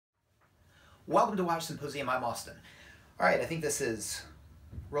Welcome to Watch Symposium. I'm Austin. All right, I think this is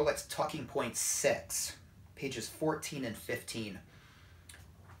Rolex Talking Point 6, pages 14 and 15.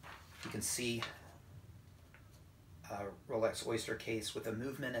 You can see a Rolex Oyster case with a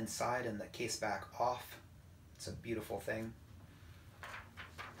movement inside and the case back off. It's a beautiful thing.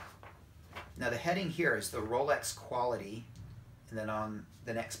 Now the heading here is the Rolex quality, and then on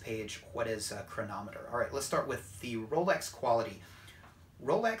the next page, what is a chronometer? All right, let's start with the Rolex quality.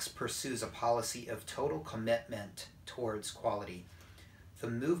 Rolex pursues a policy of total commitment towards quality.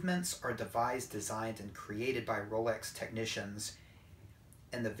 The movements are devised, designed, and created by Rolex technicians,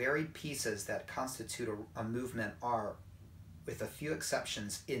 and the varied pieces that constitute a movement are, with a few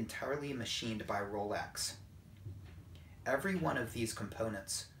exceptions, entirely machined by Rolex. Every one of these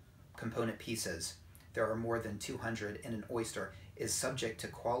component pieces, there are more than 200 in an Oyster, is subject to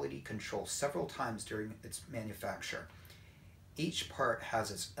quality control several times during its manufacture. Each part has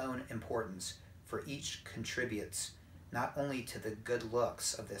its own importance, for each contributes not only to the good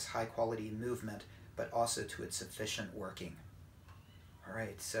looks of this high quality movement, but also to its efficient working. All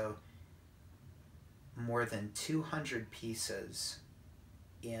right, so more than 200 pieces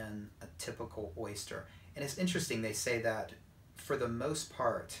in a typical Oyster. And it's interesting, they say that for the most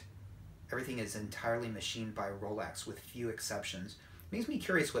part, everything is entirely machined by Rolex with few exceptions. It makes me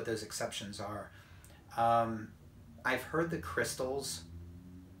curious what those exceptions are. I've heard the crystals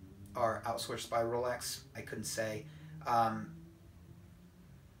are outsourced by Rolex. I couldn't say. At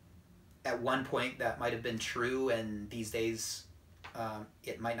one point that might have been true, and these days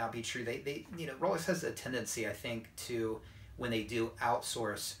it might not be true. Rolex has a tendency, I think, to, when they do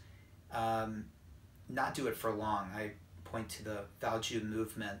outsource, not do it for long. I point to the Value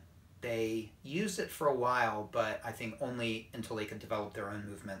movement. They used it for a while, but I think only until they could develop their own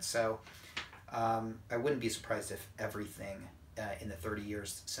movement. So I wouldn't be surprised if everything in the 30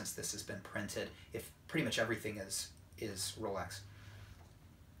 years since this has been printed, if pretty much everything is Rolex.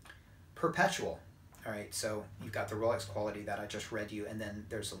 Perpetual. All right, so you've got the Rolex quality that I just read you, and then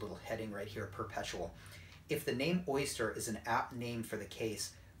there's a little heading right here, Perpetual. If the name Oyster is an apt name for the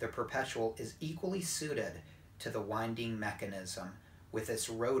case, the Perpetual is equally suited to the winding mechanism with its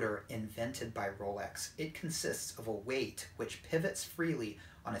rotor invented by Rolex. It consists of a weight which pivots freely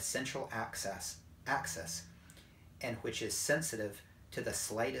on a central axis and which is sensitive to the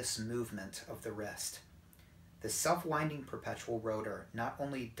slightest movement of the wrist. The self-winding Perpetual rotor not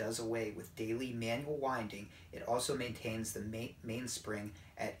only does away with daily manual winding, it also maintains the mainspring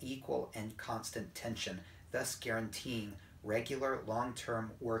at equal and constant tension, thus guaranteeing regular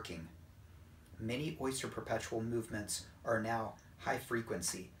long-term working. Many Oyster Perpetual movements are now high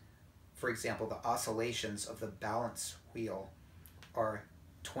frequency. For example, the oscillations of the balance wheel are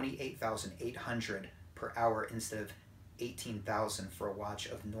 28,800 per hour instead of 18,000 for a watch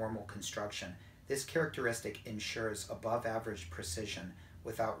of normal construction. This characteristic ensures above average precision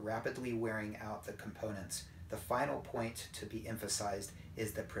without rapidly wearing out the components. The final point to be emphasized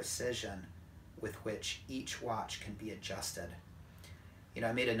is the precision with which each watch can be adjusted.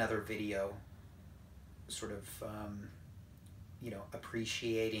 I made another video sort of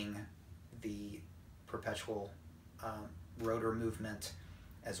appreciating the Perpetual rotor movement,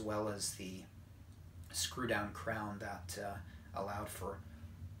 as well as the screw down crown that allowed for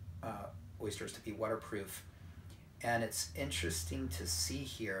Oysters to be waterproof. And it's interesting to see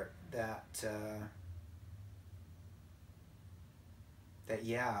here that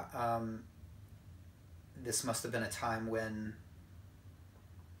this must have been a time when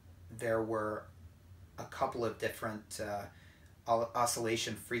there were a couple of different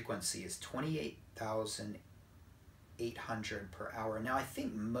oscillation frequencies, 28,800 per hour. Now I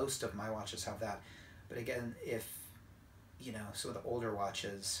think most of my watches have that, but again, if some of the older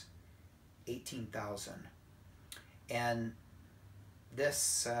watches, 18,000. And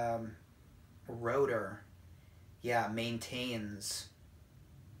this rotor, maintains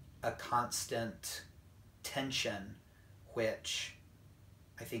a constant tension, which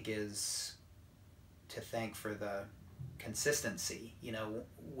I think is to thank for the consistency.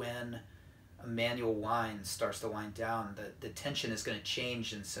 When a manual wind starts to wind down, the tension is going to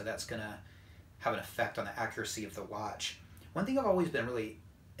change, and so that's going to have an effect on the accuracy of the watch. One thing I've always been really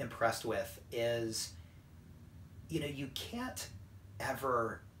impressed with is, you can't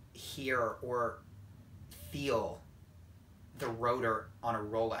ever hear or feel the rotor on a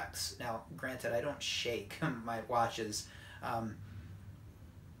Rolex. Now, granted, I don't shake my watches. I'm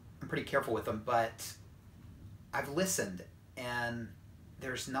pretty careful with them, but I've listened, and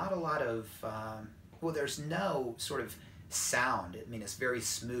there's not a lot of, there's no sort of sound. I mean, it's very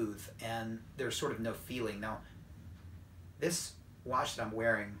smooth, and there's sort of no feeling. Now, this watch that I'm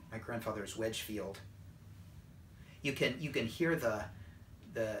wearing, my grandfather's Wedgfield, you can hear the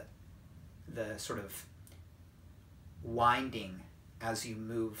sort of winding as you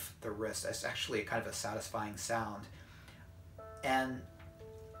move the wrist. It's actually kind of a satisfying sound. And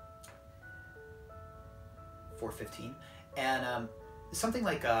 415, and something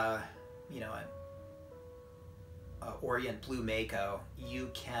like you know, a Orient Blue Mako, you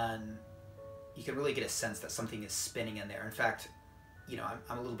can really get a sense that something is spinning in there. In fact, you know,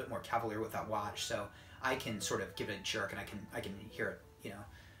 I'm a little bit more cavalier with that watch, so I can sort of give it a jerk, and I can hear it. You know,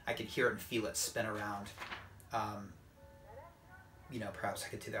 I can hear it and feel it spin around. You know, perhaps I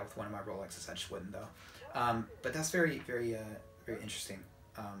could do that with one of my Rolexes. I just wouldn't though. But that's very, very, very interesting.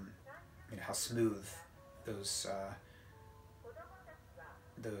 You know, how smooth those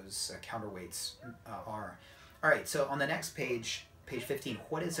counterweights are. All right, so on the next page, page 15,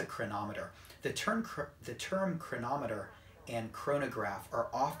 what is a chronometer? The term chronometer and chronograph are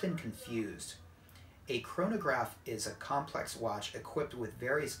often confused. A chronograph is a complex watch equipped with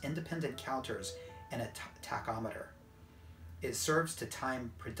various independent counters and a tachometer. It serves to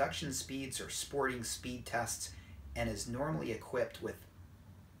time production speeds or sporting speed tests and is normally equipped with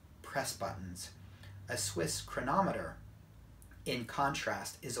press buttons. A Swiss chronometer, in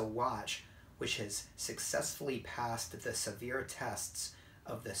contrast, is a watch which has successfully passed the severe tests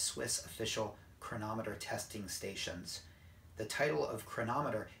of the Swiss official chronometer testing stations. The title of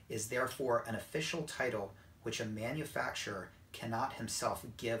chronometer is therefore an official title which a manufacturer cannot himself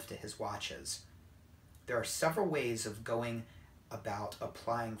give to his watches. There are several ways of going about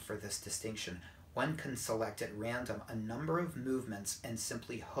applying for this distinction. One can select at random a number of movements and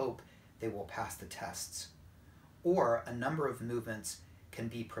simply hope they will pass the tests. Or a number of movements can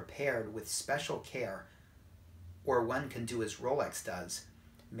be prepared with special care, or one can do as Rolex does,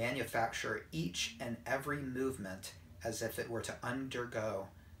 manufacture each and every movement as if it were to undergo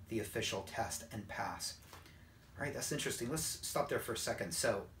the official test and pass. All right, that's interesting. Let's stop there for a second.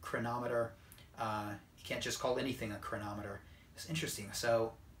 So chronometer, you can't just call anything a chronometer. It's interesting.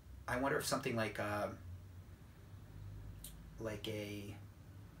 So I wonder if something like a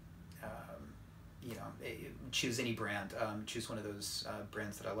you know, choose any brand. Choose one of those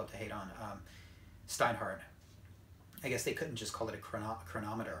brands that I love to hate on. Steinhardt. I guess they couldn't just call it a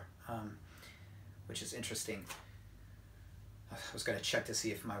chronometer, which is interesting. I was going to check to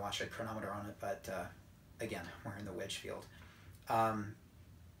see if my watch had a chronometer on it, but again, we're in the Wedgfield.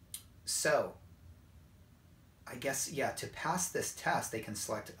 So I guess, yeah, to pass this test, they can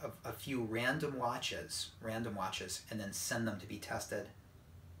select a few random watches, and then send them to be tested.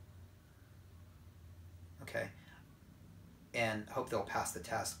 Okay, and hope they'll pass the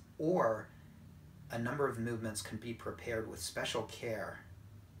test. Or a number of movements can be prepared with special care.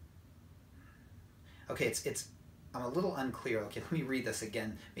 Okay, it's I'm a little unclear. Okay, let me read this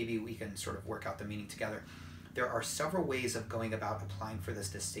again. Maybe we can sort of work out the meaning together. There are several ways of going about applying for this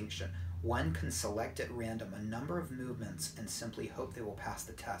distinction. One can select at random a number of movements and simply hope they will pass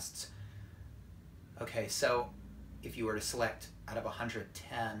the tests. Okay, so if you were to select out of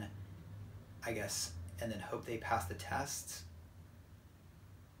 110, I guess, and then hope they pass the tests,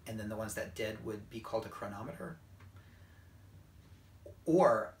 and then the ones that did would be called a chronometer?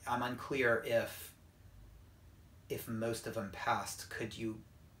 Or I'm unclear if most of them passed, could you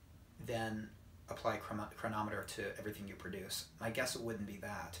then apply chronometer to everything you produce? I guess it wouldn't be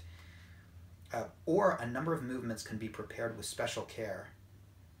that. Or a number of movements can be prepared with special care.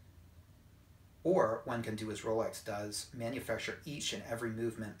 Or one can do as Rolex does, manufacture each and every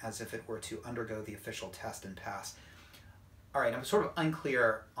movement as if it were to undergo the official test and pass. All right, I'm sort of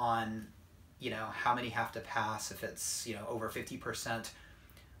unclear on, you know, how many have to pass, if it's, you know, over 50%.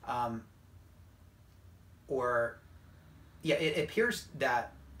 Or, yeah, it appears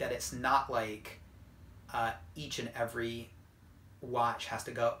that it's not like each and every watch has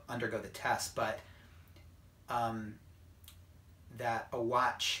to undergo the test, but that a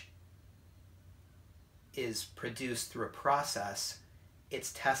watch is produced through a process,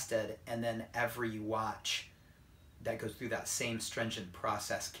 it's tested, and then every watch that goes through that same stringent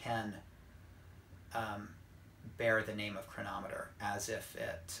process can bear the name of chronometer, as if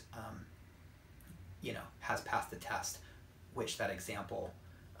it you know, has passed the test, which that example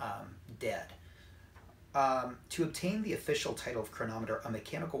did. To obtain the official title of chronometer, a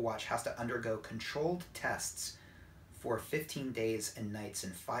mechanical watch has to undergo controlled tests for 15 days and nights in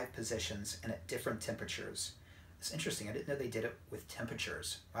 5 positions and at different temperatures. It's interesting. I didn't know they did it with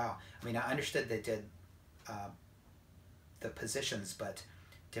temperatures. Wow. I mean, I understood they did the positions, but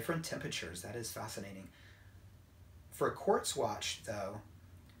different temperatures. That is fascinating. For a quartz watch, though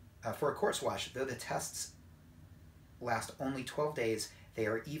the tests last only 12 days, they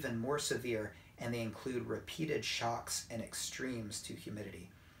are even more severe, and they include repeated shocks and extremes to humidity.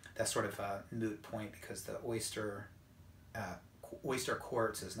 That's sort of a moot point because the oyster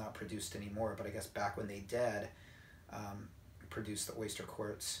quartz is not produced anymore, but I guess back when they did produce the oyster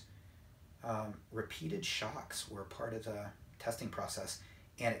quartz, repeated shocks were part of the testing process,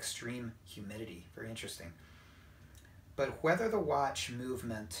 and extreme humidity. Very interesting. But whether the watch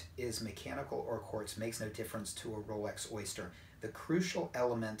movement is mechanical or quartz makes no difference to a Rolex oyster. The crucial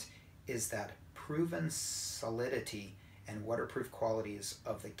element is that proven solidity and waterproof qualities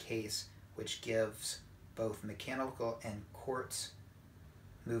of the case, which gives both mechanical and quartz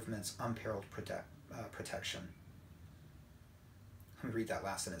movements unparalleled protection. Let me read that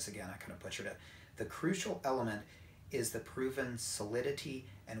last sentence again. I kind of butchered it. The crucial element is the proven solidity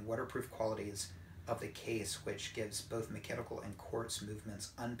and waterproof qualities of the case, which gives both mechanical and quartz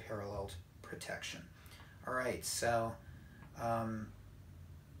movements unparalleled protection. All right, so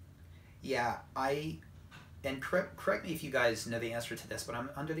yeah, and correct me if you guys know the answer to this, but I'm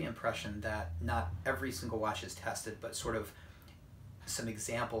under the impression that not every single watch is tested, but sort of some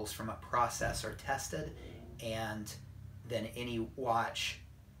examples from a process are tested, and then any watch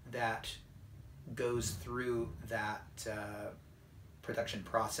that goes through that production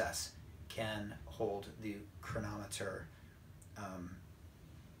process can hold the chronometer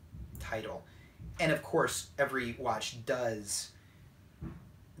title. And of course, every watch does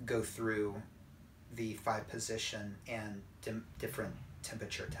go through the 5-position and different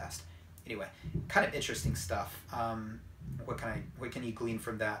temperature test. Anyway, kind of interesting stuff. What can you glean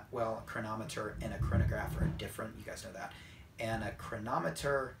from that? Well, a chronometer and a chronograph are different. You guys know that. And a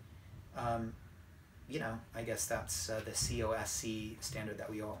chronometer, you know, I guess that's the COSC standard that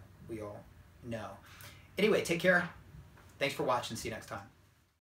we all know. Anyway, take care. Thanks for watching. See you next time.